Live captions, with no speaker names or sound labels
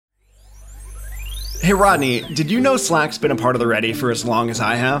Hey Rodney, did you know Slack's been a part of the Ready for as long as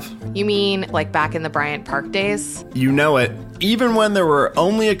I have? You mean like back in the Bryant Park days? You know it. Even when there were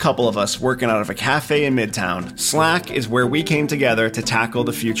only a couple of us working out of a cafe in Midtown, Slack is where we came together to tackle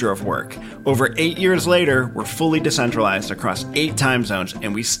the future of work. Over 8 years later, we're fully decentralized across 8 time zones,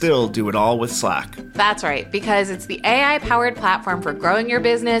 and we still do it all with Slack. That's right, because it's the AI-powered platform for growing your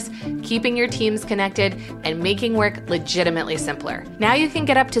business, keeping your teams connected, and making work legitimately simpler. Now you can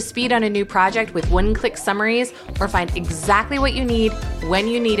get up to speed on a new project with one-click summaries or find exactly what you need when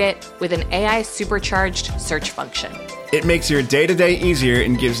you need it with an AI-supercharged search function. It makes your day-to-day easier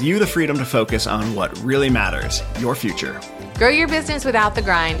and gives you the freedom to focus on what really matters, your future. Grow your business without the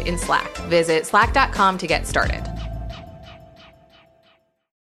grind in Slack. Visit slack.com to get started.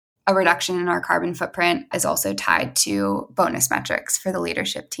 A reduction in our carbon footprint is also tied to bonus metrics for the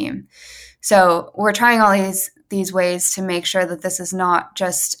leadership team. So we're trying all these ways to make sure that this is not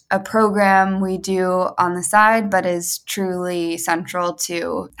just a program we do on the side, but is truly central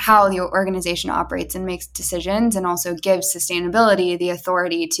to how the organization operates and makes decisions, and also gives sustainability the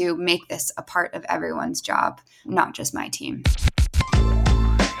authority to make this a part of everyone's job, not just my team.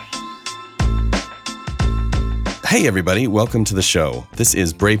 Hey, everybody. Welcome to the show. This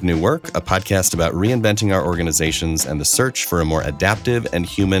is Brave New Work, a podcast about reinventing our organizations and the search for a more adaptive and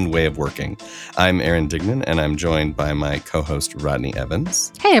human way of working. I'm Aaron Dignan, and I'm joined by my co-host, Rodney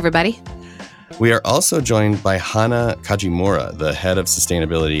Evans. Hey, everybody. We are also joined by Hana Kajimura, the head of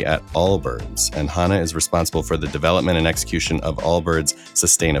sustainability at Allbirds. And Hana is responsible for the development and execution of Allbirds'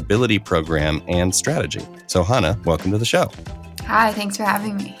 sustainability program and strategy. So, Hana, welcome to the show. Hi, thanks for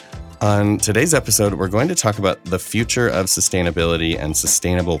having me. On today's episode, we're going to talk about the future of sustainability and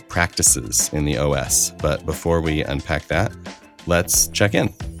sustainable practices in the OS. But before we unpack that, let's check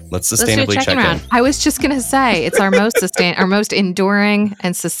in. Let's sustainably check in. I was just going to say it's our most enduring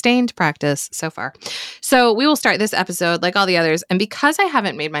and sustained practice so far. So we will start this episode like all the others. And because I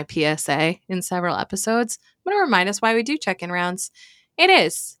haven't made my PSA in several episodes, I'm going to remind us why we do check-in rounds. It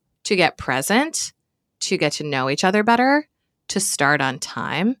is to get present, to get to know each other better, to start on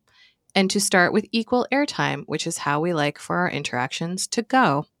time, and to start with equal airtime, which is how we like for our interactions to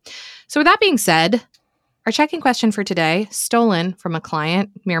go. So with that being said, our check-in question for today, stolen from a client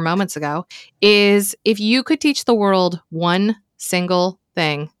mere moments ago, is if you could teach the world one single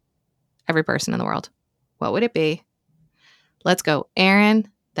thing, every person in the world, what would it be? Let's go Aaron,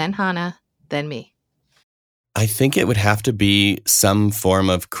 then Hana, then me. I think it would have to be some form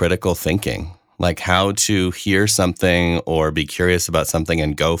of critical thinking. Like how to hear something or be curious about something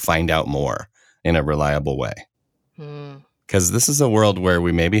and go find out more in a reliable way. Because this is a world where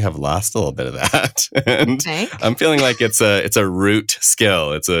we maybe have lost a little bit of that. And I'm feeling like it's a root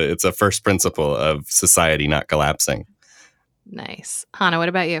skill. It's a first principle of society not collapsing. Nice. Hana, what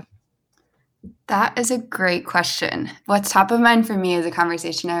about you? That is a great question. What's top of mind for me is a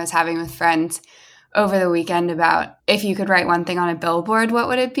conversation I was having with friends over the weekend about if you could write one thing on a billboard, what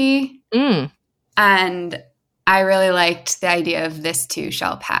would it be? And I really liked the idea of "this too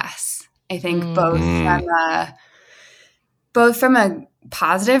shall pass." I think both from a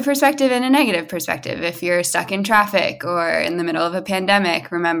positive perspective and a negative perspective. If you're stuck in traffic or in the middle of a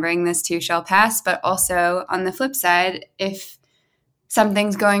pandemic, remembering this too shall pass. But also on the flip side, if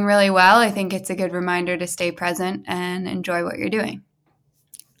something's going really well, I think it's a good reminder to stay present and enjoy what you're doing.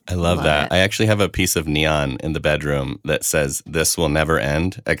 I love that. I actually have a piece of neon in the bedroom that says "this will never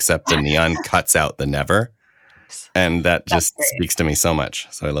end," except the neon cuts out the never. And that just speaks to me so much.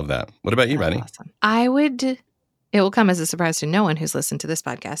 So I love that. What about you, Rodney? Awesome. It will come as a surprise to no one who's listened to this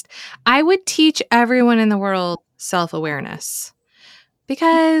podcast. I would teach everyone in the world self-awareness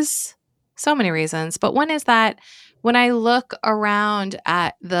because so many reasons. But one is that when I look around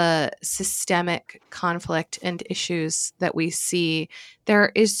at the systemic conflict and issues that we see,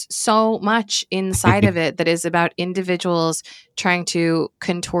 there is so much inside of it that is about individuals trying to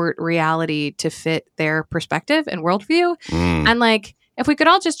contort reality to fit their perspective and worldview. And like, if we could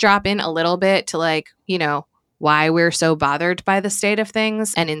all just drop in a little bit to why we're so bothered by the state of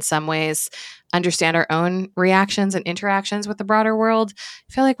things, and in some ways understand our own reactions and interactions with the broader world,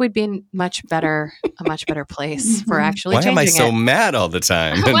 I feel like we'd be in a much better place for actually changing it. Why am I so mad all the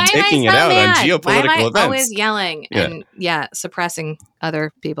time and taking it out on geopolitical Why am I events? always yelling and suppressing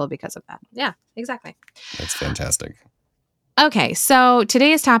other people because of that? Yeah, exactly. That's fantastic. Okay, so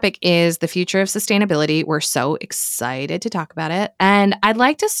today's topic is the future of sustainability. We're so excited to talk about it. And I'd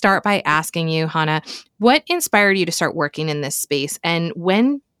like to start by asking you, Hana, what inspired you to start working in this space? And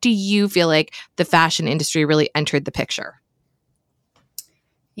when do you feel like the fashion industry really entered the picture?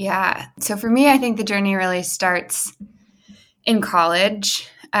 Yeah. So for me, I think the journey really starts in college.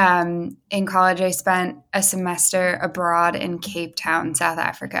 in college, I spent a semester abroad in Cape Town, South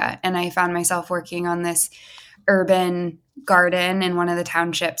Africa, and I found myself working on this urban garden in one of the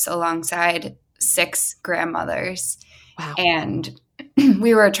townships alongside 6 grandmothers. Wow. And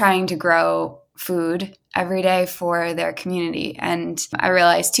we were trying to grow food every day for their community. And I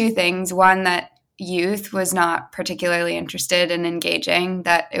realized 2 things. One, that youth was not particularly interested in engaging,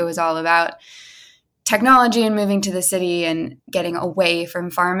 that it was all about technology and moving to the city and getting away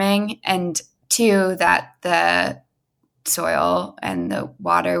from farming. And 2, that the soil and the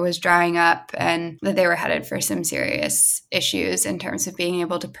water was drying up and that they were headed for some serious issues in terms of being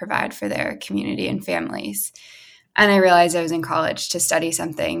able to provide for their community and families. And I realized I was in college to study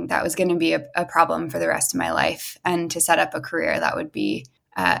something that was going to be a problem for the rest of my life and to set up a career that would be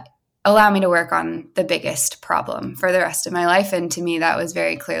allow me to work on the biggest problem for the rest of my life. And to me, that was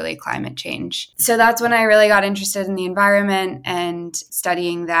very clearly climate change. So that's when I really got interested in the environment and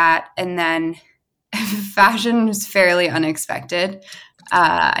studying that. And then fashion was fairly unexpected.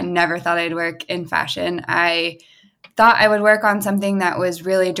 I never thought I'd work in fashion. I thought I would work on something that was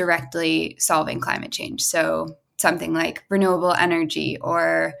really directly solving climate change. So something like renewable energy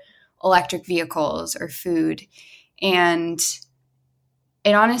or electric vehicles or food. And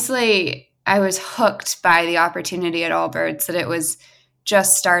it honestly, I was hooked by the opportunity at Allbirds, that it was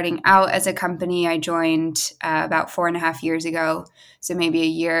just starting out as a company. I joined about 4.5 years ago, so maybe a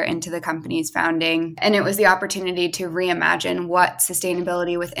year into the company's founding. And it was the opportunity to reimagine what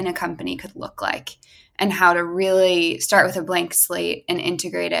sustainability within a company could look like and how to really start with a blank slate and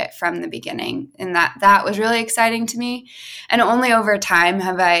integrate it from the beginning. And that was really exciting to me. And only over time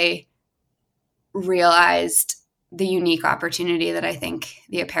have I realized the unique opportunity that I think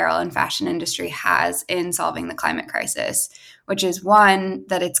the apparel and fashion industry has in solving the climate crisis, which is one,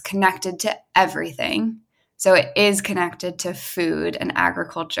 that it's connected to everything. So it is connected to food and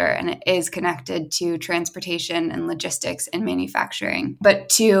agriculture, and it is connected to transportation and logistics and manufacturing. But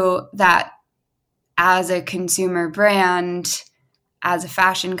 2, that as a consumer brand, as a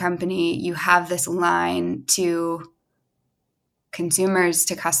fashion company, you have this line to consumers,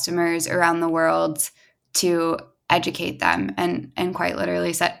 to customers around the world to educate them and quite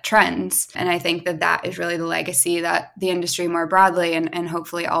literally set trends. And I think that is really the legacy that the industry more broadly and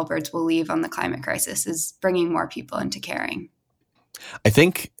hopefully Allbirds will leave on the climate crisis, is bringing more people into caring. I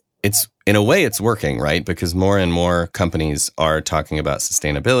think it's, in a way, it's working, right? Because more and more companies are talking about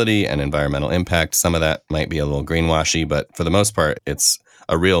sustainability and environmental impact. Some of that might be a little greenwashy, but for the most part, it's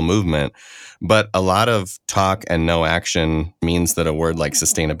a real movement. But a lot of talk and no action means that a word like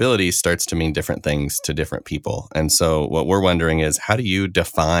sustainability starts to mean different things to different people. And so what we're wondering is, how do you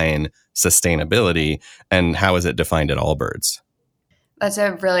define sustainability, and how is it defined at Allbirds? That's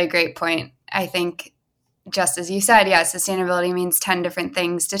a really great point. I think, just as you said, sustainability means 10 different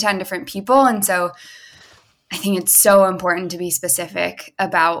things to 10 different people. And so I think it's so important to be specific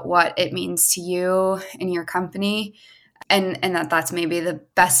about what it means to you and your company. And that's maybe the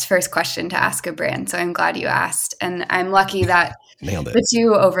best first question to ask a brand. So I'm glad you asked. And I'm lucky that Nailed it. The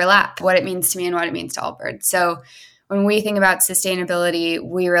 2 overlap, what it means to me and what it means to Allbirds. So when we think about sustainability,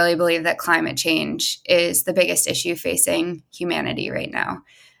 we really believe that climate change is the biggest issue facing humanity right now.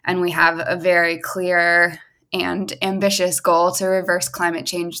 And we have a very clear and ambitious goal to reverse climate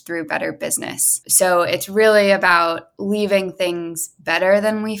change through better business. So it's really about leaving things better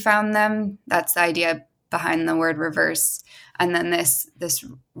than we found them. That's the idea behind the word reverse. And then this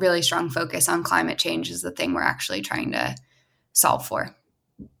really strong focus on climate change is the thing we're actually trying to solve for.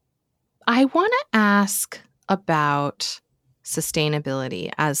 I want to ask about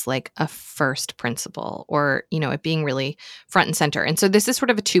sustainability as like a first principle, or, it being really front and center. And so this is sort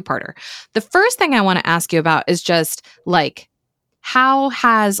of a 2-parter. The first thing I want to ask you about is just like, how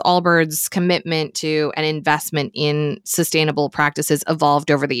has Allbirds' commitment to an investment in sustainable practices evolved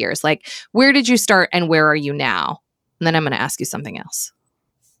over the years? Like, where did you start and where are you now? And then I'm going to ask you something else.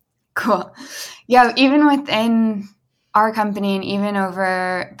 Cool. Yeah, even within our company and even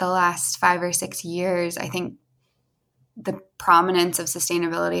over the last 5 or 6 years, I think the prominence of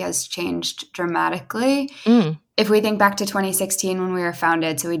sustainability has changed dramatically. If we think back to 2016 when we were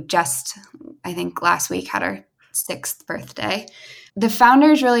founded, so we just, I think last week had our 6th birthday, the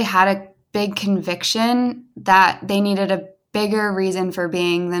founders really had a big conviction that they needed a bigger reason for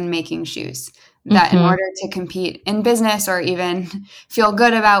being than making shoes. That in order to compete in business or even feel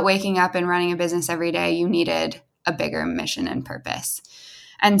good about waking up and running a business every day, you needed a bigger mission and purpose.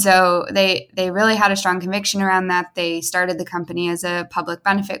 And so they really had a strong conviction around that. They started the company as a public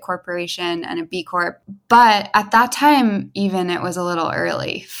benefit corporation and a B Corp. But at that time, even, it was a little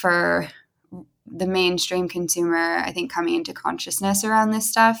early for the mainstream consumer, I think, coming into consciousness around this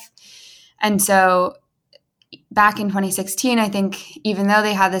stuff. And so back in 2016, I think even though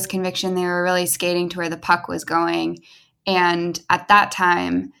they had this conviction, they were really skating to where the puck was going. And at that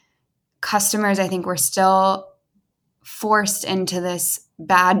time, customers, I think, were still forced into this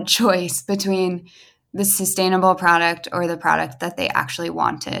bad choice between the sustainable product or the product that they actually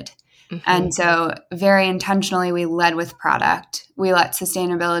wanted. Mm-hmm. And so very intentionally, we led with product. We let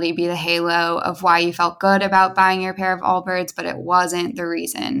sustainability be the halo of why you felt good about buying your pair of Allbirds, but it wasn't the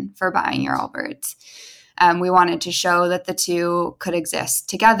reason for buying your Allbirds. We wanted to show that the two could exist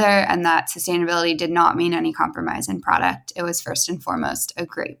together and that sustainability did not mean any compromise in product. It was first and foremost a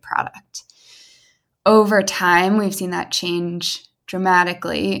great product. Over time, we've seen that change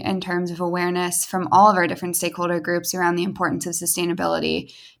dramatically in terms of awareness from all of our different stakeholder groups around the importance of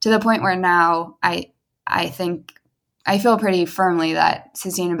sustainability, to the point where now I think I feel pretty firmly that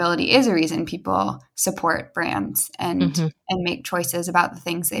sustainability is a reason people support brands and make choices about the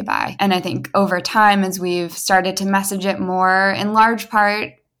things they buy. And I think over time, as we've started to message it more, in large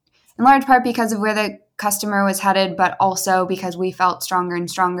part because of where the customer was headed, but also because we felt stronger and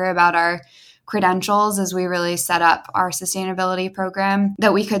stronger about our credentials as we really set up our sustainability program,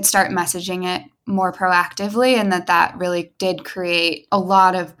 that we could start messaging it more proactively, and that really did create a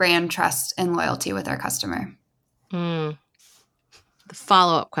lot of brand trust and loyalty with our customer. The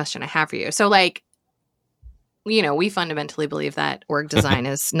follow-up question I have for you. So we fundamentally believe that org design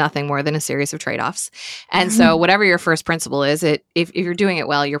is nothing more than a series of trade-offs. And so whatever your first principle is, if you're doing it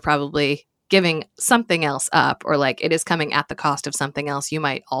well, you're probably giving something else up, or it is coming at the cost of something else you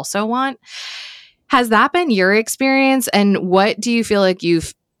might also want. Has that been your experience? And what do you feel like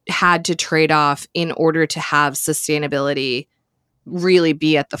you've had to trade off in order to have sustainability really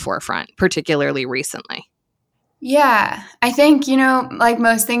be at the forefront, particularly recently? Yeah, I think, like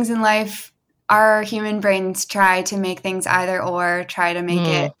most things in life, our human brains try to make things either or, try to make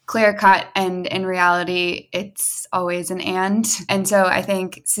it clear cut. And in reality, it's always an and. And so I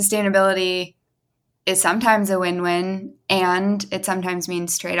think sustainability is sometimes a win-win, and it sometimes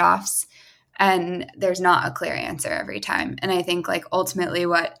means trade-offs. And there's not a clear answer every time. And I think ultimately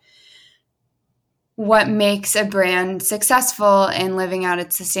what makes a brand successful in living out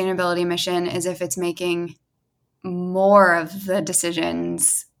its sustainability mission is if it's making more of the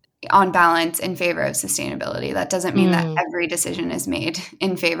decisions on balance in favor of sustainability. That doesn't mean that every decision is made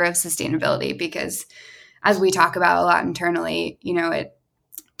in favor of sustainability, because as we talk about a lot internally, it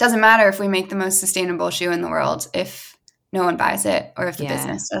doesn't matter if we make the most sustainable shoe in the world if no one buys it or if the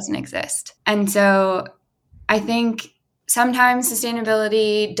business doesn't exist. And so I think sometimes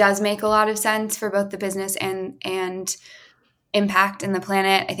sustainability does make a lot of sense for both the business and impact in the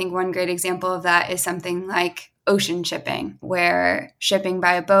planet. I think one great example of that is something like ocean shipping, where shipping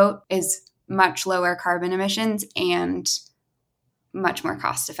by a boat is much lower carbon emissions and much more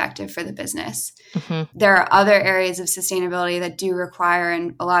cost effective for the business. There are other areas of sustainability that do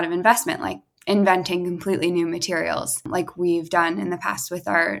require a lot of investment, like inventing completely new materials, like we've done in the past with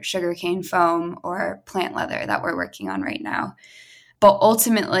our sugarcane foam or plant leather that we're working on right now. But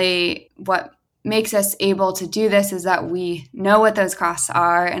ultimately, what makes us able to do this is that we know what those costs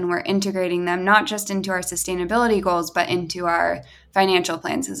are, and we're integrating them not just into our sustainability goals, but into our financial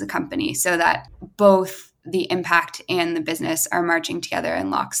plans as a company, so that both the impact and the business are marching together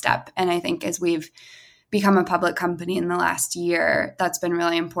in lockstep. And I think as we've become a public company in the last year, that's been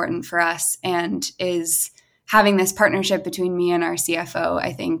really important for us, and is having this partnership between me and our CFO,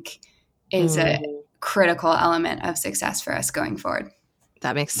 I think, is a critical element of success for us going forward.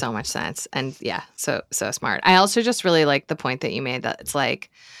 That makes so much sense. And yeah, so smart. I also just really like the point that you made, that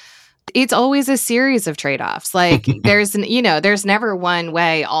it's always a series of trade-offs. There's never one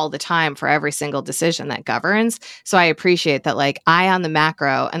way all the time for every single decision that governs. So I appreciate that, eye on the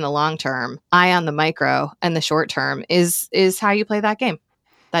macro and the long term, eye on the micro and the short term is how you play that game.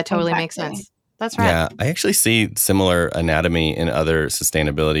 That totally makes sense. That's right. Yeah, I actually see similar anatomy in other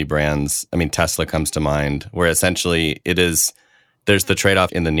sustainability brands. I mean, Tesla comes to mind, where essentially there's the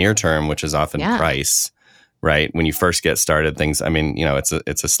trade-off in the near term, which is often price, right? When you first get started, things,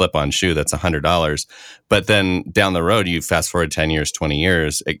 it's a slip-on shoe that's $100. But then down the road, you fast forward 10 years, 20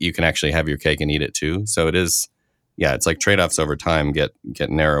 years, you can actually have your cake and eat it too. So it is, it's like trade-offs over time get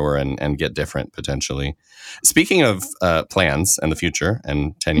narrower and get different potentially. Speaking of plans and the future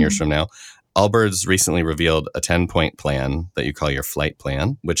and 10 years from now, Allbirds recently revealed a 10-point plan that you call your flight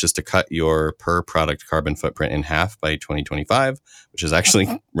plan, which is to cut your per product carbon footprint in half by 2025, which is actually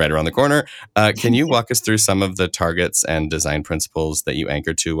right around the corner. Can you walk us through some of the targets and design principles that you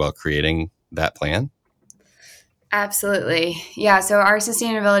anchored to while creating that plan? Absolutely. Yeah. So our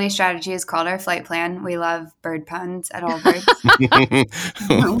sustainability strategy is called our flight plan. We love bird puns at Allbirds.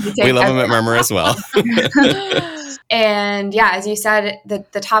 We love them at Murmur as well. And yeah, as you said,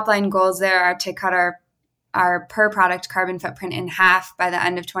 the top line goals there are to cut our per product carbon footprint in half by the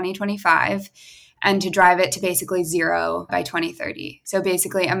end of 2025 and to drive it to basically zero by 2030. So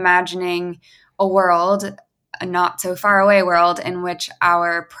basically imagining a world, a not so far away world, in which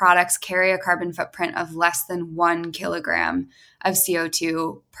our products carry a carbon footprint of less than 1 kilogram of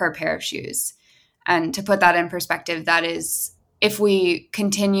CO2 per pair of shoes. And to put that in perspective, that is, if we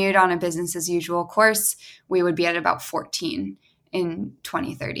continued on a business as usual course, we would be at about 14 in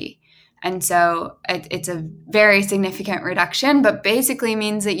 2030. And so it's a very significant reduction, but basically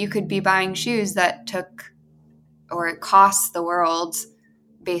means that you could be buying shoes that took, or it costs the world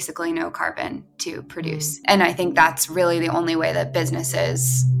basically no carbon to produce. And I think that's really the only way that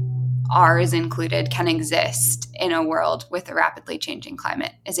businesses, ours included, can exist in a world with a rapidly changing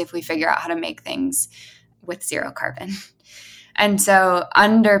climate, is if we figure out how to make things with zero carbon. And so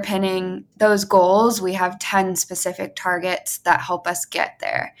underpinning those goals, we have 10 specific targets that help us get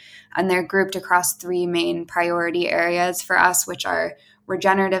there. And they're grouped across 3 main priority areas for us, which are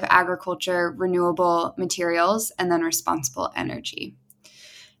regenerative agriculture, renewable materials, and then responsible energy.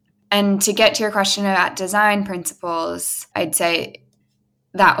 And to get to your question about design principles, I'd say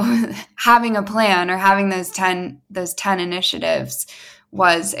that having a plan or having those 10 initiatives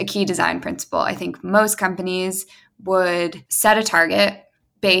was a key design principle. I think most companies would set a target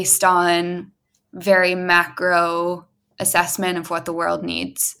based on very macro assessment of what the world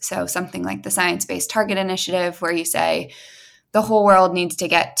needs. So something like the Science-Based Target Initiative, where you say the whole world needs to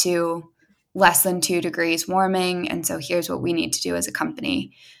get to less than 2 degrees warming. And so here's what we need to do as a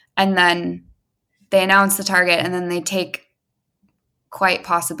company. And then they announce the target, and then they take quite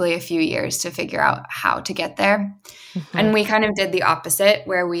possibly a few years to figure out how to get there. Mm-hmm. And we kind of did the opposite,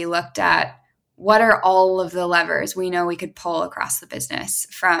 where we looked at what are all of the levers we know we could pull across the business,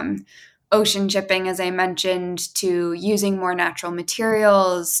 from ocean shipping, as I mentioned, to using more natural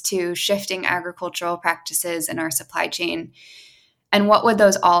materials, to shifting agricultural practices in our supply chain. And what would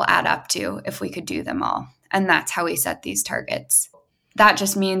those all add up to if we could do them all? And that's how we set these targets. That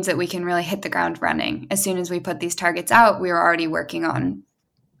just means that we can really hit the ground running. As soon as we put these targets out, we were already working on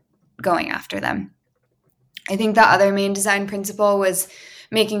going after them. I think the other main design principle was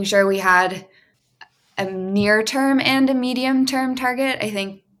making sure we had a near-term and a medium-term target. I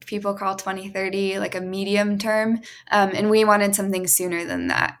think people call 2030 like a medium term. And we wanted something sooner than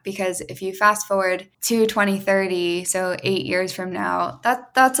that, because if you fast forward to 2030, so 8 years from now,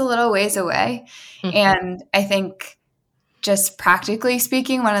 that's a little ways away. Mm-hmm. And I think, just practically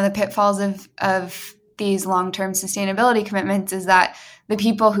speaking, one of the pitfalls of these long-term sustainability commitments is that the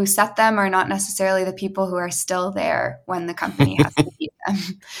people who set them are not necessarily the people who are still there when the company has to meet them.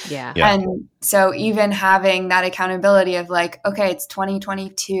 Yeah. And so even having that accountability of like, okay, it's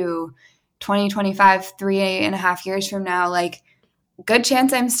 2022, 2025, 3.5 years from now, like, good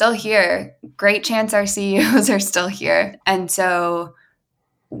chance I'm still here. Great chance our CEOs are still here. And so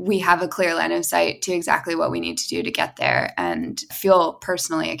we have a clear line of sight to exactly what we need to do to get there, and feel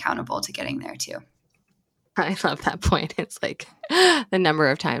personally accountable to getting there too. I love that point. It's like the number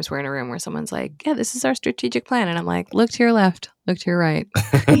of times we're in a room where someone's like, yeah, this is our strategic plan. And I'm like, look to your left, look to your right.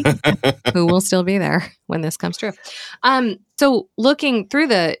 Who will still be there when this comes true? So looking through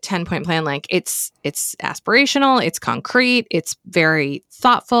the 10-point plan, like it's aspirational, it's concrete, it's very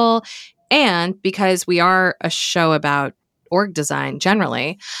thoughtful. And because we are a show about org design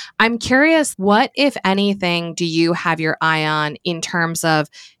generally, I'm curious, what, if anything, do you have your eye on in terms of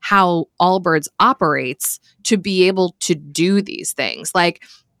how Allbirds operates to be able to do these things? Like,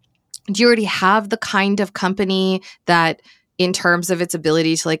 do you already have the kind of company that, in terms of its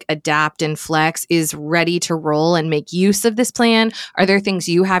ability to like adapt and flex, is ready to roll and make use of this plan? Are there things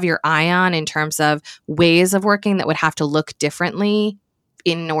you have your eye on in terms of ways of working that would have to look differently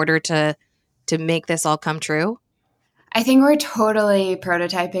in order to make this all come true? I think we're totally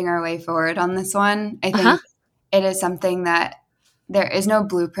prototyping our way forward on this one. I think it is something that there is no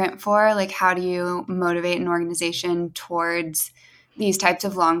blueprint for. Like, how do you motivate an organization towards these types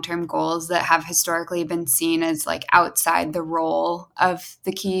of long-term goals that have historically been seen as like outside the role of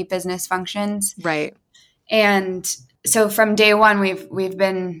the key business functions? Right. And so from day one, we've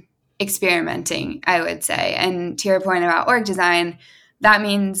been experimenting, I would say. And to your point about org design, that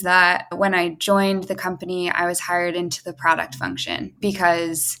means that when I joined the company, I was hired into the product function,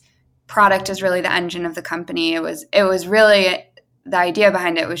 because product is really the engine of the company. It was really, the idea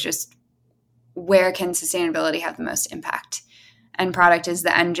behind it was just, where can sustainability have the most impact? and product is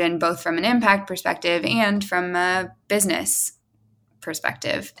the engine, both from an impact perspective and from a business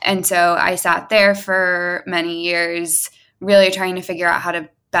perspective. And so I sat there for many years, really trying to figure out how to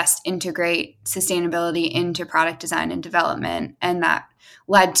best integrate sustainability into product design and development. And that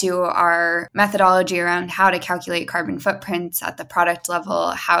led to our methodology around how to calculate carbon footprints at the product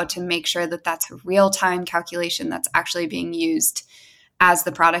level, how to make sure that that's a real-time calculation that's actually being used as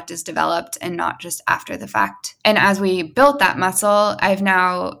the product is developed and not just after the fact. And as we built that muscle, I've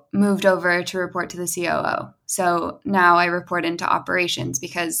now moved over to report to the COO. So now I report into operations,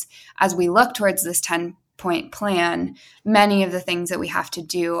 because as we look towards this 10-point plan, many of the things that we have to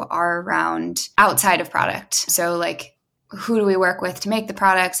do are around outside of product. So like, who do we work with to make the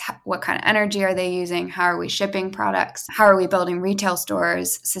products? What kind of energy are they using? How are we shipping products? How are we building retail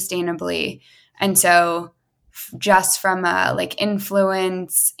stores sustainably? And so just from a like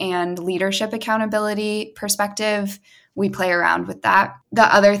influence and leadership accountability perspective, we play around with that. The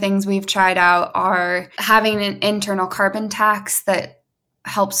other things we've tried out are having an internal carbon tax that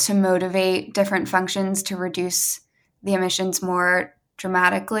helps to motivate different functions to reduce the emissions more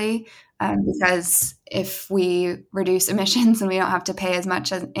dramatically. Because if we reduce emissions and we don't have to pay as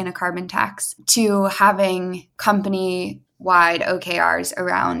much as in a carbon tax, to having company-wide OKRs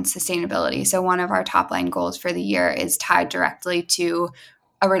around sustainability. So one of our top line goals for the year is tied directly to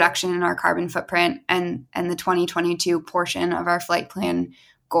a reduction in our carbon footprint and the 2022 portion of our flight plan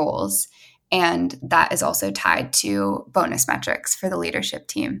goals. And that is also tied to bonus metrics for the leadership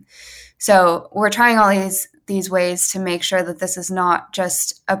team. So we're trying all these ways to make sure that this is not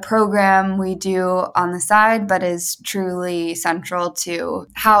just a program we do on the side, but is truly central to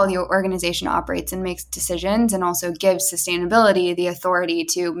how the organization operates and makes decisions, and also gives sustainability the authority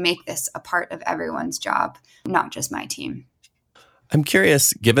to make this a part of everyone's job, not just my team. I'm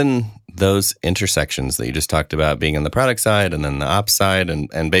curious, given those intersections that you just talked about, being on the product side and then the ops side,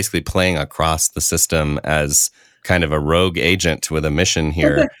 and basically playing across the system as kind of a rogue agent with a mission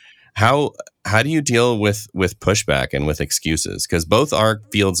here, how do you deal with pushback and with excuses? Because both are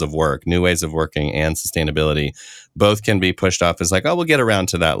fields of work, new ways of working and sustainability. Both can be pushed off as like, oh, we'll get around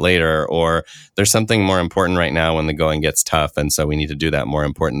to that later, or there's something more important right now when the going gets tough, and so we need to do that more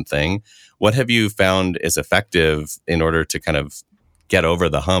important thing. What have you found is effective in order to kind of get over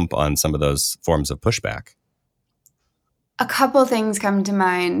the hump on some of those forms of pushback? A couple things come to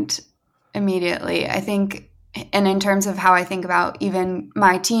mind immediately, I think, and in terms of how I think about even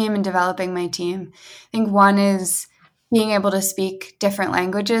my team and developing my team. I think one is being able to speak different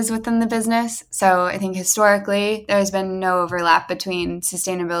languages within the business. So I think historically there's been no overlap between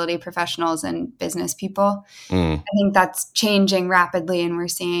sustainability professionals and business people. I think that's changing rapidly, and we're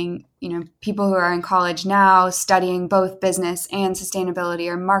seeing, people who are in college now studying both business and sustainability,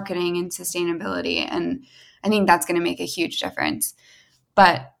 or marketing and sustainability. And I think that's going to make a huge difference.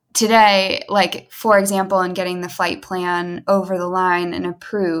 But today, like, for example, in getting the flight plan over the line and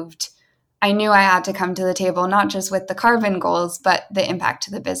approved, I knew I had to come to the table, not just with the carbon goals, but the impact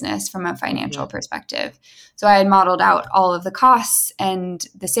to the business from a financial perspective. So I had modeled out all of the costs and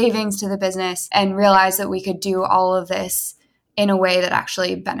the savings to the business, and realized that we could do all of this in a way that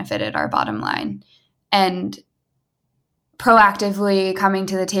actually benefited our bottom line. And proactively coming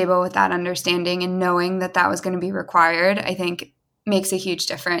to the table with that understanding and knowing that that was going to be required, I think makes a huge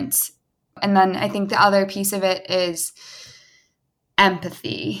difference. And then I think the other piece of it is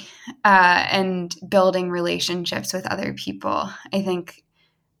empathy and building relationships with other people. I think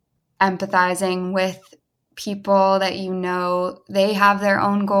empathizing with people that they have their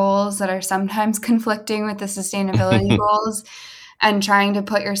own goals that are sometimes conflicting with the sustainability goals, and trying to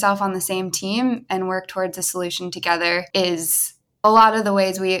put yourself on the same team and work towards a solution together is a lot of the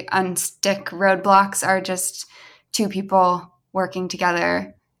ways we unstick roadblocks are just two people working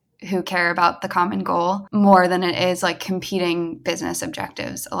together who care about the common goal more than it is like competing business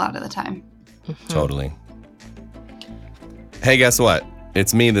objectives a lot of the time. Totally. Hey, guess what?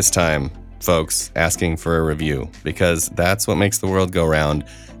 It's me this time, folks, asking for a review, because that's what makes the world go round.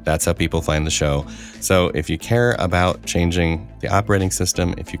 That's how people find the show. So if you care about changing the operating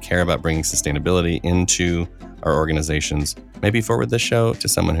system, if you care about bringing sustainability into our organizations, maybe forward this show to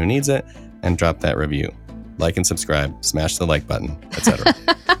someone who needs it and drop that review. Like and subscribe, smash the like button, etc.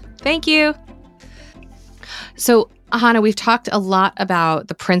 Thank you. So, Hannah, we've talked a lot about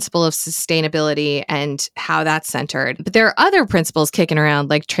the principle of sustainability and how that's centered, but there are other principles kicking around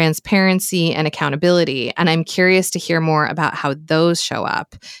like transparency and accountability. And I'm curious to hear more about how those show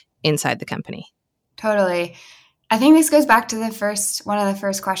up inside the company. Totally. I think this goes back to one of the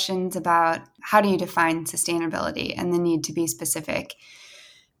first questions about how do you define sustainability and the need to be specific?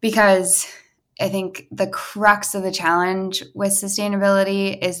 Because I think the crux of the challenge with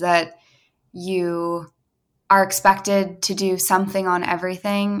sustainability is that you are expected to do something on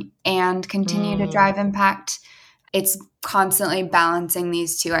everything and continue to drive impact. It's constantly balancing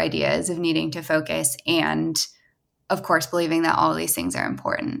these two ideas of needing to focus and, of course, believing that all these things are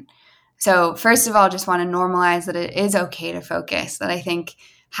important. So first of all, just want to normalize that it is okay to focus, that I think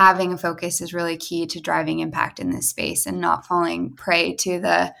having a focus is really key to driving impact in this space and not falling prey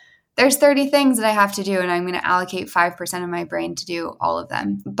to there's 30 things that I have to do and I'm going to allocate 5% of my brain to do all of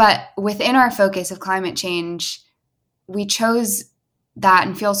them. But within our focus of climate change, we chose that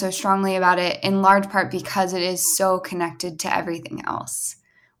and feel so strongly about it in large part because it is so connected to everything else,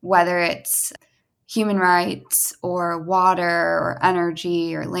 whether it's human rights or water or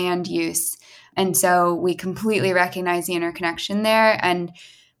energy or land use. And so we completely recognize the interconnection there. And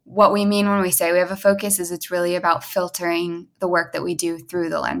what we mean when we say we have a focus is it's really about filtering the work that we do through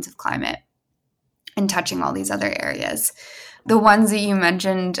the lens of climate and touching all these other areas. The ones that you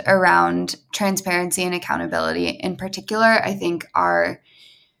mentioned around transparency and accountability in particular, I think are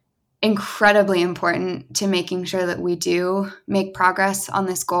incredibly important to making sure that we do make progress on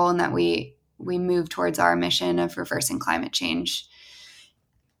this goal and that we move towards our mission of reversing climate change.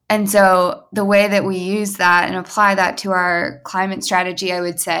 And so the way that we use that and apply that to our climate strategy, I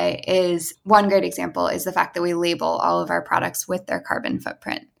would say, is one great example is the fact that we label all of our products with their carbon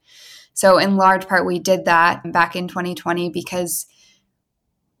footprint. So in large part, we did that back in 2020 because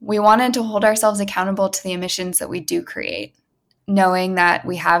we wanted to hold ourselves accountable to the emissions that we do create, knowing that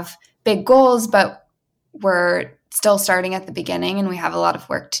we have big goals, but we're still starting at the beginning and we have a lot of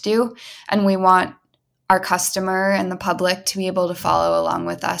work to do. And we want our customer and the public to be able to follow along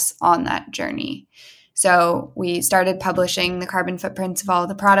with us on that journey. So we started publishing the carbon footprints of all of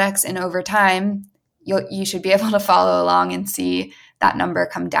the products, and over time, you should be able to follow along and see that number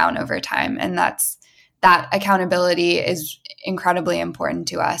come down over time. And that accountability is incredibly important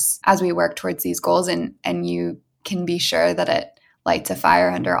to us as we work towards these goals. And you can be sure that it lights a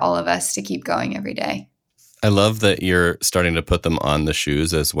fire under all of us to keep going every day. I love that you're starting to put them on the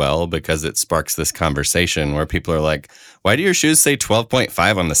shoes as well, because it sparks this conversation where people are like, why do your shoes say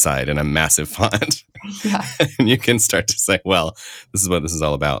 12.5 on the side in a massive font? Yeah. And you can start to say, well, this is what this is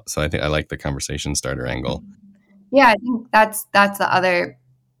all about. So I think I like the conversation starter angle. Yeah, I think that's the other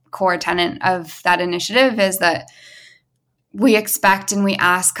core tenet of that initiative is that we expect and we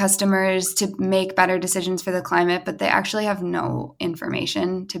ask customers to make better decisions for the climate, but they actually have no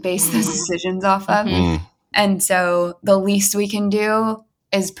information to base those decisions off of. Mm. And so the least we can do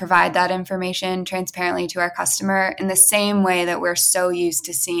is provide that information transparently to our customer in the same way that we're so used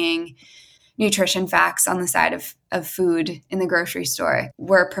to seeing nutrition facts on the side of food in the grocery store.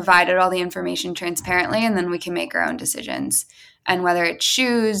 We're provided all the information transparently, and then we can make our own decisions. And whether it's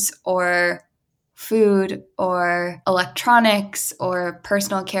shoes or food or electronics or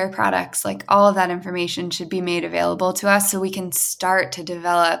personal care products, like all of that information should be made available to us so we can start to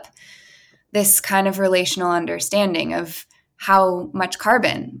develop this kind of relational understanding of how much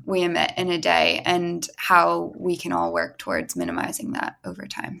carbon we emit in a day and how we can all work towards minimizing that over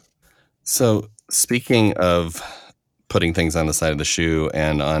time. So speaking of putting things on the side of the shoe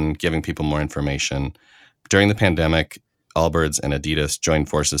and on giving people more information, during the pandemic, Allbirds and Adidas joined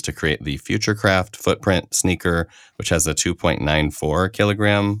forces to create the Futurecraft footprint sneaker, which has a 2.94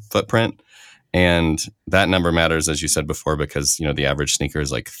 kilogram footprint. And that number matters, as you said before, because, you know, the average sneaker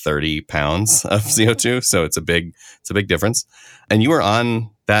is like 30 pounds of CO2. So it's a big difference. And you were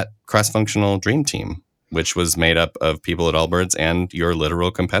on that cross-functional dream team, which was made up of people at Allbirds and your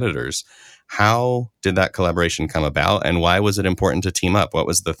literal competitors. How did that collaboration come about, and why was it important to team up? What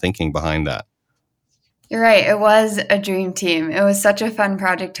was the thinking behind that? You're right. It was a dream team. It was such a fun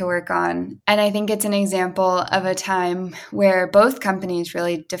project to work on. And I think it's an example of a time where both companies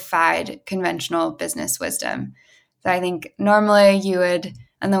really defied conventional business wisdom. So I think normally you would,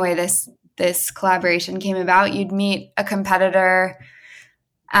 and the way this collaboration came about, you'd meet a competitor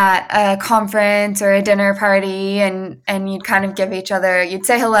at a conference or a dinner party, and you'd kind of give each other, you'd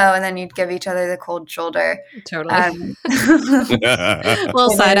say hello, and then you'd give each other the cold shoulder. Totally.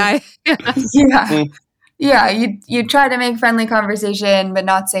 Little side eye. Yeah. Yeah, you'd try to make friendly conversation, but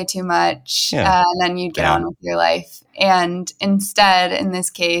not say too much, and then you'd get on with your life. And instead, in this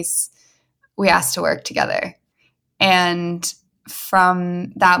case, we asked to work together. And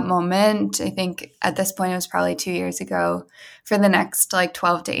from that moment, I think at this point, it was probably 2 years ago, for the next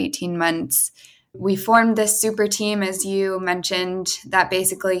 12 to 18 months, we formed this super team, as you mentioned, that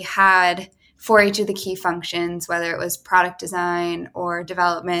basically had for each of the key functions, whether it was product design or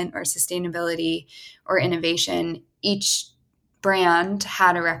development or sustainability or innovation, each brand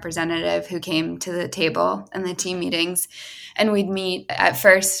had a representative who came to the table in the team meetings, and we'd meet at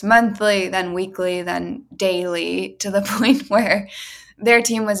first monthly, then weekly, then daily, to the point where their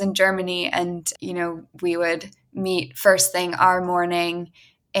team was in Germany, and, you know, we would meet first thing our morning,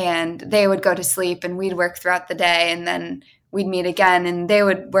 and they would go to sleep and we'd work throughout the day, and then we'd meet again and they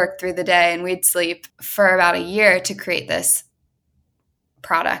would work through the day and we'd sleep for about a year to create this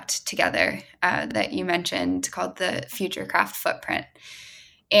product together that you mentioned called the Futurecraft Footprint.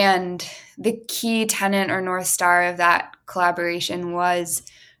 And the key tenet or North Star of that collaboration was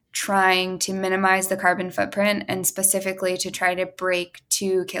trying to minimize the carbon footprint and specifically to try to break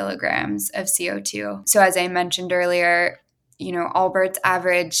 2 kilograms of CO2. So as I mentioned earlier, you know, Allbirds'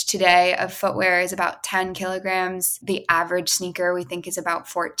 average today of footwear is about 10 kilograms. The average sneaker we think is about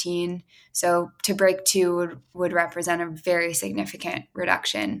 14. So to break 2 would represent a very significant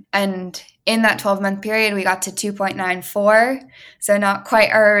reduction. And in that 12-month period, we got to 2.94. So not quite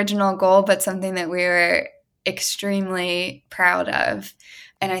our original goal, but something that we were extremely proud of.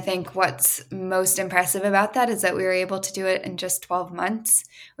 And I think what's most impressive about that is that we were able to do it in just 12 months,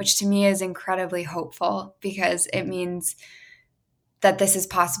 which to me is incredibly hopeful because it means that this is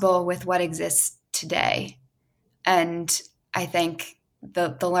possible with what exists today. And I think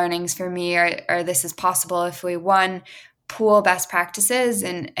the learnings for me are this is possible if we, one, pool best practices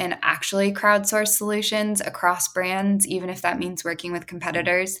and actually crowdsource solutions across brands, even if that means working with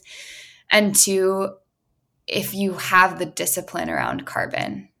competitors. And 2, if you have the discipline around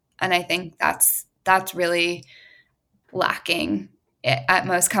carbon. And I think that's really lacking at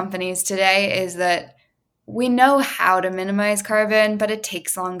most companies today, is that we know how to minimize carbon, but it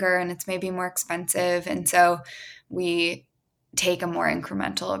takes longer and it's maybe more expensive. And so we take a more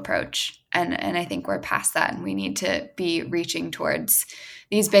incremental approach. And I think we're past that, and we need to be reaching towards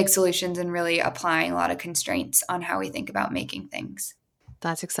these big solutions and really applying a lot of constraints on how we think about making things.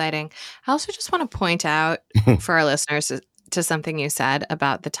 That's exciting. I also just want to point out for our listeners to something you said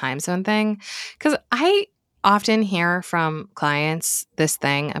about the time zone thing, because I often hear from clients this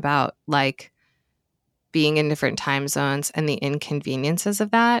thing about like being in different time zones and the inconveniences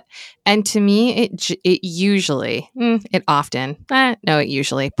of that. And to me, it usually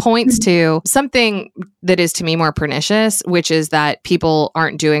points to something that is to me more pernicious, which is that people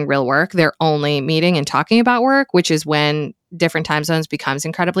aren't doing real work. They're only meeting and talking about work, which is when different time zones becomes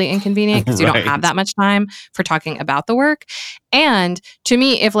incredibly inconvenient because you don't have that much time for talking about the work. And to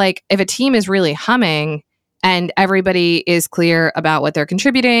me, if a team is really humming and everybody is clear about what they're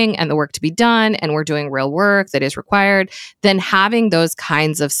contributing and the work to be done, and we're doing real work that is required, then having those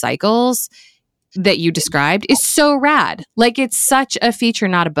kinds of cycles that you described is so rad. Like, it's such a feature,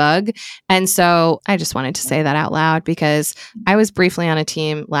 not a bug. And so I just wanted to say that out loud because I was briefly on a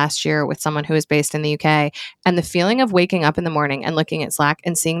team last year with someone who was based in the UK, and the feeling of waking up in the morning and looking at Slack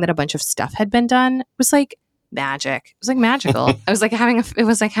and seeing that a bunch of stuff had been done was like magic. It was like magical. It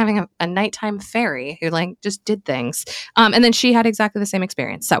was like having a nighttime fairy who like just did things. And then she had exactly the same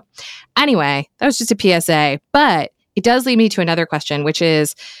experience. So anyway, that was just a PSA, but it does lead me to another question, which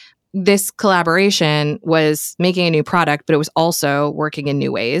is this collaboration was making a new product, but it was also working in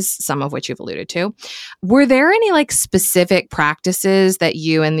new ways, some of which you've alluded to. Were there any like specific practices that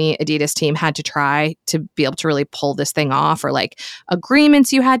you and the Adidas team had to try to be able to really pull this thing off, or like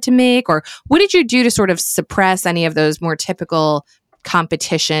agreements you had to make, or what did you do to sort of suppress any of those more typical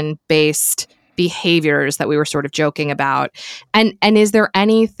competition-based behaviors that we were sort of joking about? And is there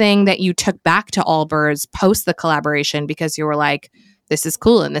anything that you took back to Allbirds post the collaboration because you were like, this is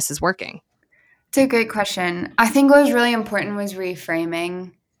cool and this is working? It's a great question. I think what was really important was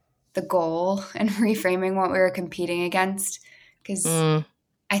reframing the goal and reframing what we were competing against. Because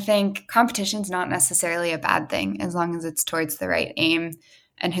I think competition is not necessarily a bad thing as long as it's towards the right aim.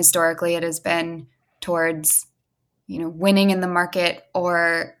 And historically, it has been towards, winning in the market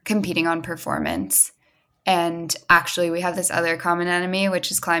or competing on performance. And actually, we have this other common enemy,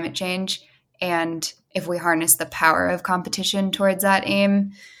 which is climate change. And if we harness the power of competition towards that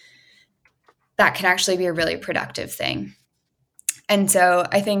aim, that can actually be a really productive thing. And so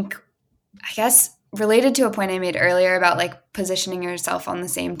I guess related to a point I made earlier about like positioning yourself on the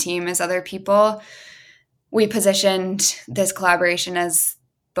same team as other people, we positioned this collaboration as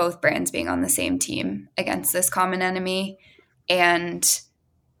both brands being on the same team against this common enemy. And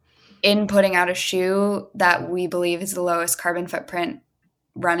in putting out a shoe that we believe is the lowest carbon footprint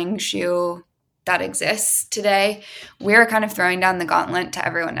running shoe that exists today, we're kind of throwing down the gauntlet to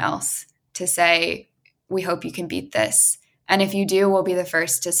everyone else to say, we hope you can beat this. And if you do, we'll be the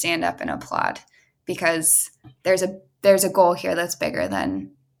first to stand up and applaud, because there's a goal here that's bigger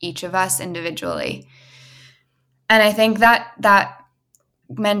than each of us individually. And I think that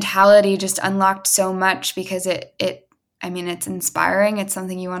mentality just unlocked so much because it's inspiring. It's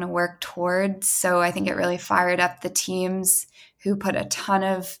something you want to work towards. So I think it really fired up the teams who put a ton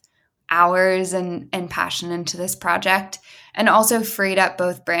of hours and passion into this project, and also freed up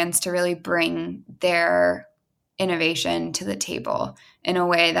both brands to really bring their innovation to the table in a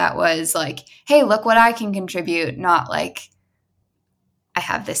way that was like, hey, look what I can contribute, not like I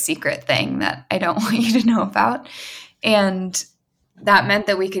have this secret thing that I don't want you to know about. And that meant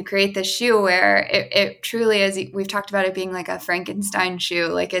that we could create this shoe where it truly is, we've talked about it being like a Frankenstein shoe.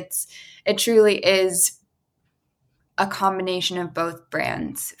 Like it truly is a combination of both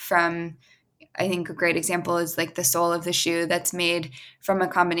brands. From, I think a great example is like the sole of the shoe that's made from a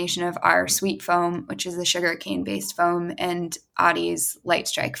combination of our sweet foam, which is the sugarcane based foam, and Adi's Light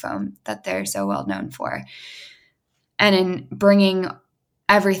Strike foam that they're so well known for. And in bringing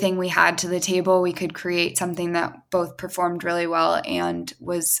everything we had to the table, we could create something that both performed really well and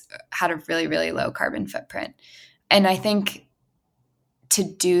had a really, really low carbon footprint. And I think to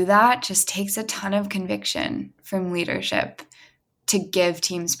do that just takes a ton of conviction from leadership to give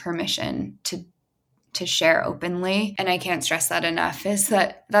teams permission to share openly. And I can't stress that enough, is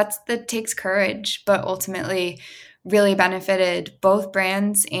that takes courage, but ultimately really benefited both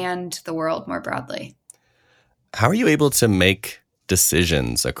brands and the world more broadly. How are you able to make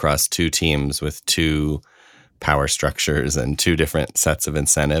decisions across two teams with two power structures and two different sets of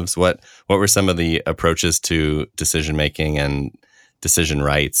incentives? What were some of the approaches to decision making and decision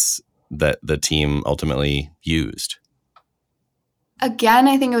rights that the team ultimately used? Again,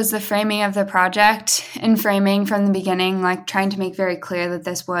 I think it was the framing of the project, and framing from the beginning, like trying to make very clear that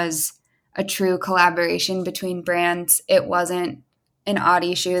this was a true collaboration between brands. It wasn't an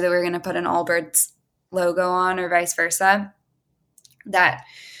Adi shoe that we were going to put an Allbirds logo on or vice versa. That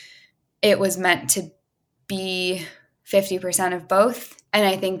it was meant to be 50% of both. And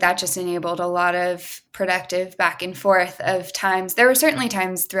I think that just enabled a lot of productive back and forth of times. There were certainly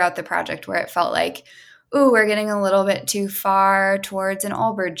times throughout the project where it felt like, ooh, we're getting a little bit too far towards an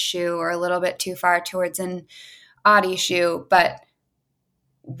Allbirds shoe or a little bit too far towards an Adi shoe. But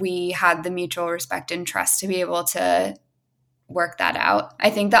we had the mutual respect and trust to be able to work that out.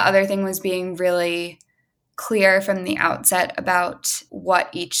 I think the other thing was being really clear from the outset about what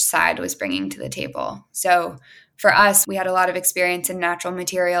each side was bringing to the table. So for us, we had a lot of experience in natural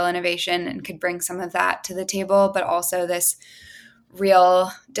material innovation and could bring some of that to the table, but also this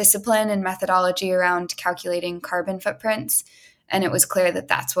real discipline and methodology around calculating carbon footprints. And it was clear that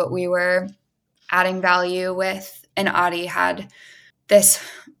that's what we were adding value with. And Adi had this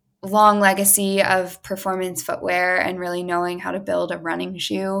long legacy of performance footwear and really knowing how to build a running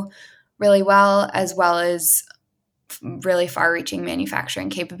shoe really well as really far-reaching manufacturing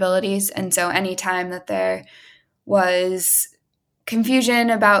capabilities. And so anytime that there was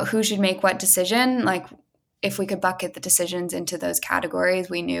confusion about who should make what decision, like if we could bucket the decisions into those categories,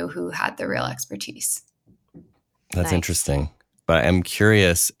 we knew who had the real expertise. That's Nice. interesting. But I'm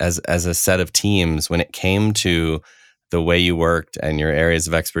curious, as a set of teams, when it came to the way you worked and your areas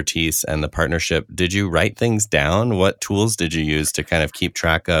of expertise and the partnership, did you write things down? What tools did you use to kind of keep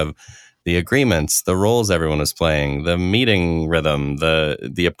track of the agreements, the roles everyone was playing, the meeting rhythm,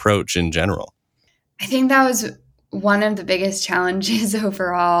 the approach in general? I think that was one of the biggest challenges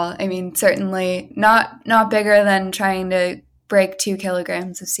overall. I mean, certainly not bigger than trying to break 2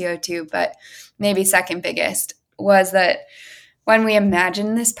 kilograms of CO2, but maybe second biggest was that when we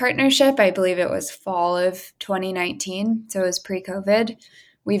imagined this partnership, I believe it was fall of 2019, so it was pre-COVID,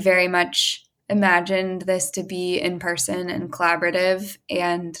 we very much imagined this to be in person and collaborative,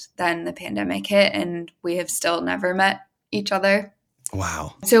 and then the pandemic hit and we have still never met each other.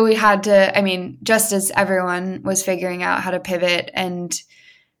 Wow. So we had to, just as everyone was figuring out how to pivot and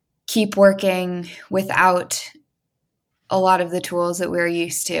keep working without a lot of the tools that we're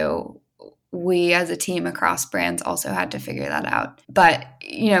used to, we as a team across brands also had to figure that out. But,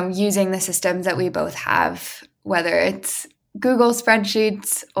 using the systems that we both have, whether it's Google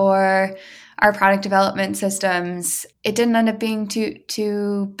spreadsheets or our product development systems, it didn't end up being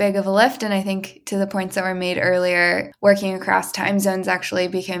too big of a lift. And I think to the points that were made earlier, working across time zones actually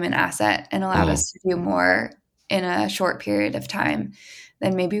became an asset and allowed us to do more in a short period of time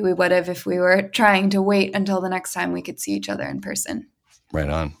than maybe we would have if we were trying to wait until the next time we could see each other in person. Right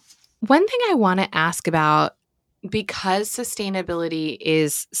on. One thing I want to ask about, because sustainability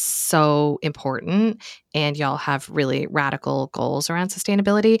is so important and y'all have really radical goals around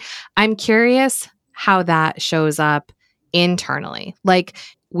sustainability, I'm curious how that shows up internally. Like,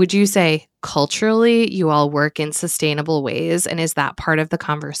 would you say culturally you all work in sustainable ways, and is that part of the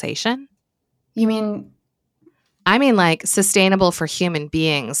conversation? You mean I mean, like sustainable for human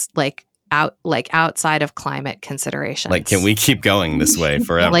beings, like outside of climate considerations. Like, can we keep going this way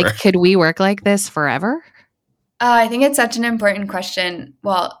forever? Like, could we work like this forever? I think it's such an important question.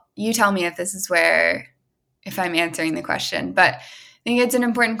 Well, you tell me if I'm answering the question, but I think it's an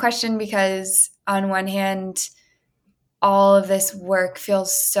important question because on one hand, all of this work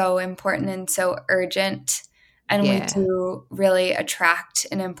feels so important and so urgent. And we do really attract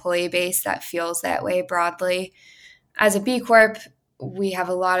an employee base that feels that way broadly. As a B Corp, we have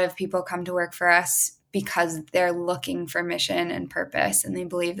a lot of people come to work for us because they're looking for mission and purpose, and they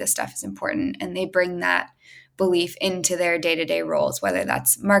believe this stuff is important, and they bring that belief into their day-to-day roles, whether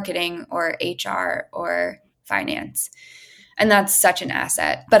that's marketing or HR or finance. And that's such an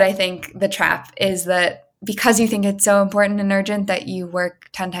asset. But I think the trap is that because you think it's so important and urgent that you work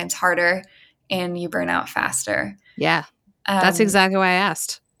 10 times harder and you burn out faster. Yeah, that's exactly why I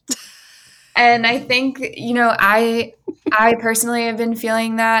asked. And I think, I personally have been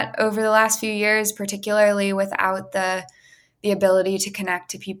feeling that over the last few years, particularly without the ability to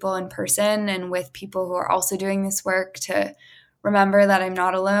connect to people in person and with people who are also doing this work, to remember that I'm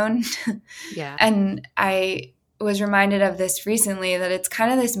not alone. Yeah. And I was reminded of this recently, that it's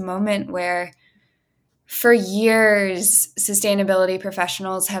kind of this moment where for years, sustainability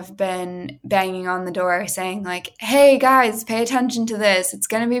professionals have been banging on the door saying like, hey guys, pay attention to this. It's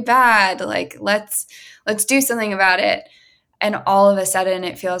going to be bad. Like, let's do something about it. And all of a sudden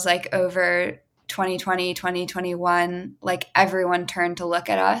it feels like over 2020, 2021, like everyone turned to look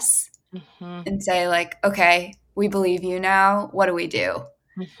at us and say like, okay, we believe you now. What do we do?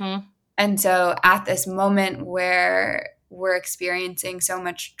 And so at this moment where we're experiencing so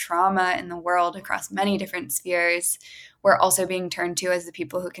much trauma in the world across many different spheres, we're also being turned to as the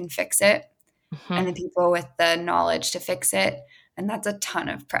people who can fix it and the people with the knowledge to fix it. And that's a ton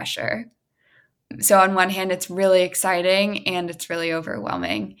of pressure. So on one hand, it's really exciting and it's really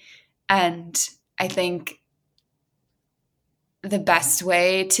overwhelming. And I think the best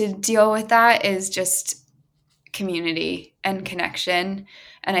way to deal with that is just community and connection.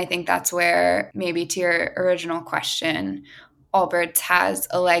 And I think that's where, maybe to your original question, Allbirds has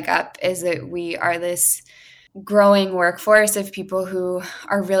a leg up, is that we are this growing workforce of people who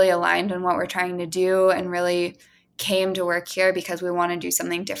are really aligned on what we're trying to do and really came to work here because we want to do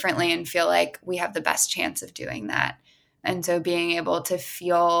something differently and feel like we have the best chance of doing that. And so being able to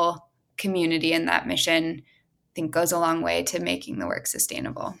feel community in that mission, I think, goes a long way to making the work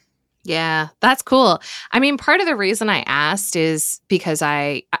sustainable. Yeah, that's cool. I mean, part of the reason I asked is because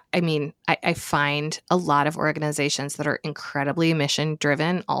I find a lot of organizations that are incredibly mission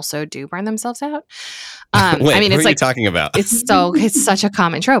driven also do burn themselves out. Wait, who are you talking about? It's such a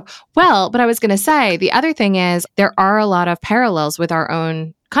common trope. Well, but I was going to say, the other thing is there are a lot of parallels with our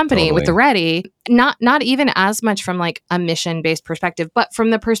own company, with the Ready, not even as much from like a mission based perspective, but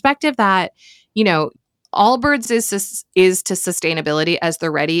from the perspective that, Allbirds is to sustainability as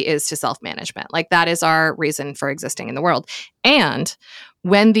the Ready is to self-management. Like, that is our reason for existing in the world. And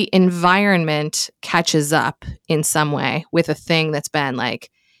when the environment catches up in some way with a thing that's been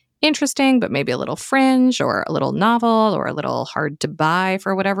like interesting, but maybe a little fringe or a little novel or a little hard to buy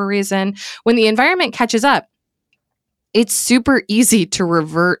for whatever reason, when the environment catches up, it's super easy to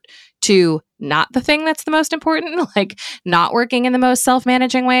revert to not the thing that's the most important, like not working in the most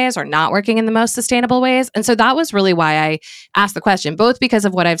self-managing ways or not working in the most sustainable ways. And so that was really why I asked the question, both because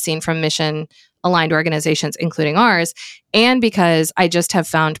of what I've seen from mission-aligned organizations, including ours, and because I just have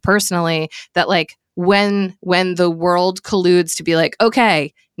found personally that like when the world colludes to be like,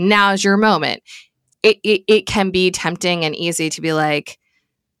 okay, now's your moment, it can be tempting and easy to be like,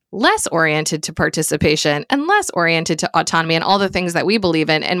 less oriented to participation and less oriented to autonomy and all the things that we believe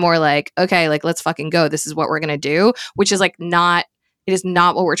in, and more like, okay, like let's fucking go. This is what we're going to do, which is like it is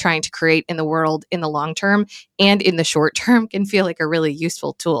not what we're trying to create in the world in the long term, and in the short term can feel like a really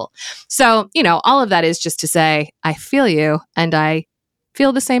useful tool. So, all of that is just to say, I feel you and I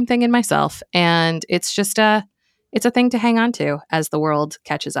feel the same thing in myself. And it's just it's a thing to hang on to as the world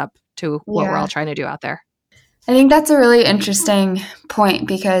catches up to what we're all trying to do out there. I think that's a really interesting point,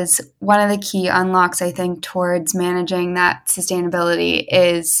 because one of the key unlocks, I think, towards managing that sustainability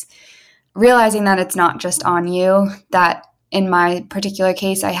is realizing that it's not just on you, that in my particular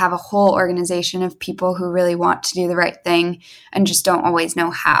case, I have a whole organization of people who really want to do the right thing and just don't always know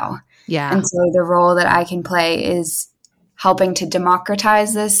how. Yeah. And so the role that I can play is helping to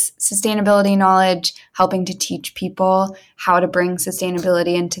democratize this sustainability knowledge, helping to teach people how to bring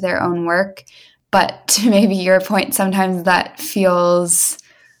sustainability into their own work. But to maybe your point, sometimes that feels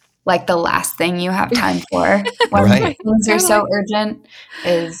like the last thing you have time for when things are so urgent.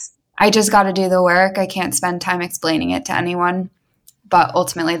 I just got to do the work. I can't spend time explaining it to anyone, but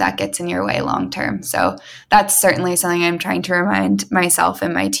ultimately that gets in your way long term. So that's certainly something I'm trying to remind myself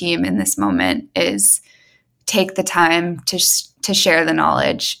and my team in this moment is take the time to share the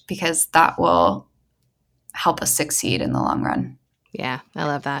knowledge, because that will help us succeed in the long run. Yeah, I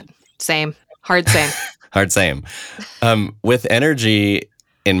love that. Same. Hard same. Hard same. With energy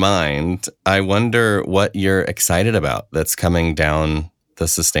in mind, I wonder what you're excited about that's coming down the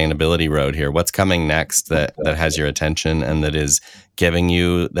sustainability road here. What's coming next that has your attention and that is giving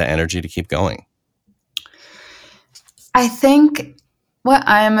you the energy to keep going? I think what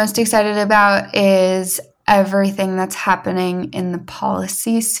I am most excited about is everything that's happening in the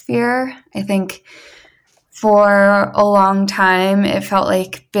policy sphere. I think for a long time, it felt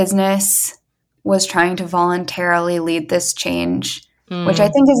like business was trying to voluntarily lead this change, which I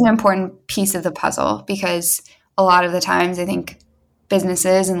think is an important piece of the puzzle, because a lot of the times I think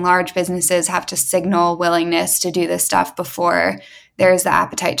businesses and large businesses have to signal willingness to do this stuff before there's the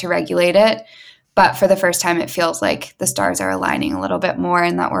appetite to regulate it. But for the first time, it feels like the stars are aligning a little bit more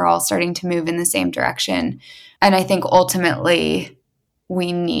and that we're all starting to move in the same direction. And I think ultimately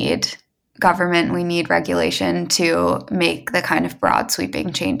we need government, we need regulation to make the kind of broad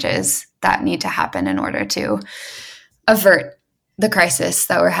sweeping changes that need to happen in order to avert the crisis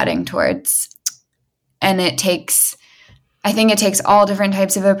that we're heading towards. And I think it takes all different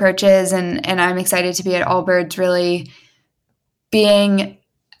types of approaches. And I'm excited to be at Allbirds, really being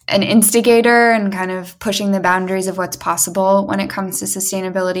an instigator and kind of pushing the boundaries of what's possible when it comes to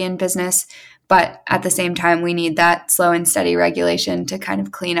sustainability in business. But at the same time, we need that slow and steady regulation to kind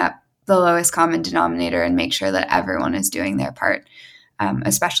of clean up the lowest common denominator and make sure that everyone is doing their part,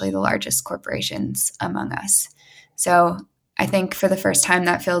 especially the largest corporations among us. So I think for the first time,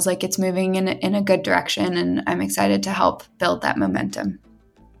 that feels like it's moving in a good direction, and I'm excited to help build that momentum.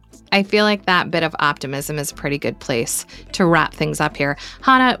 I feel like that bit of optimism is a pretty good place to wrap things up here.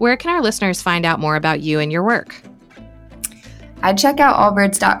 Hannah, where can our listeners find out more about you and your work? I'd check out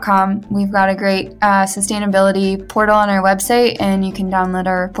allbirds.com. We've got a great sustainability portal on our website, and you can download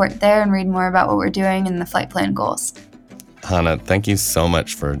our report there and read more about what we're doing and the flight plan goals. Hannah, thank you so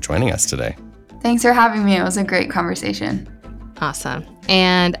much for joining us today. Thanks for having me. It was a great conversation. Awesome.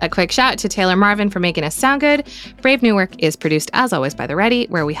 And a quick shout to Taylor Marvin for making us sound good. Brave New Work is produced, as always, by The Ready,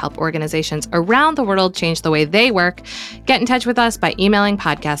 where we help organizations around the world change the way they work. Get in touch with us by emailing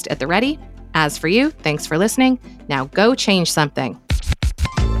podcast@TheReady. As for you, thanks for listening. Now go change something.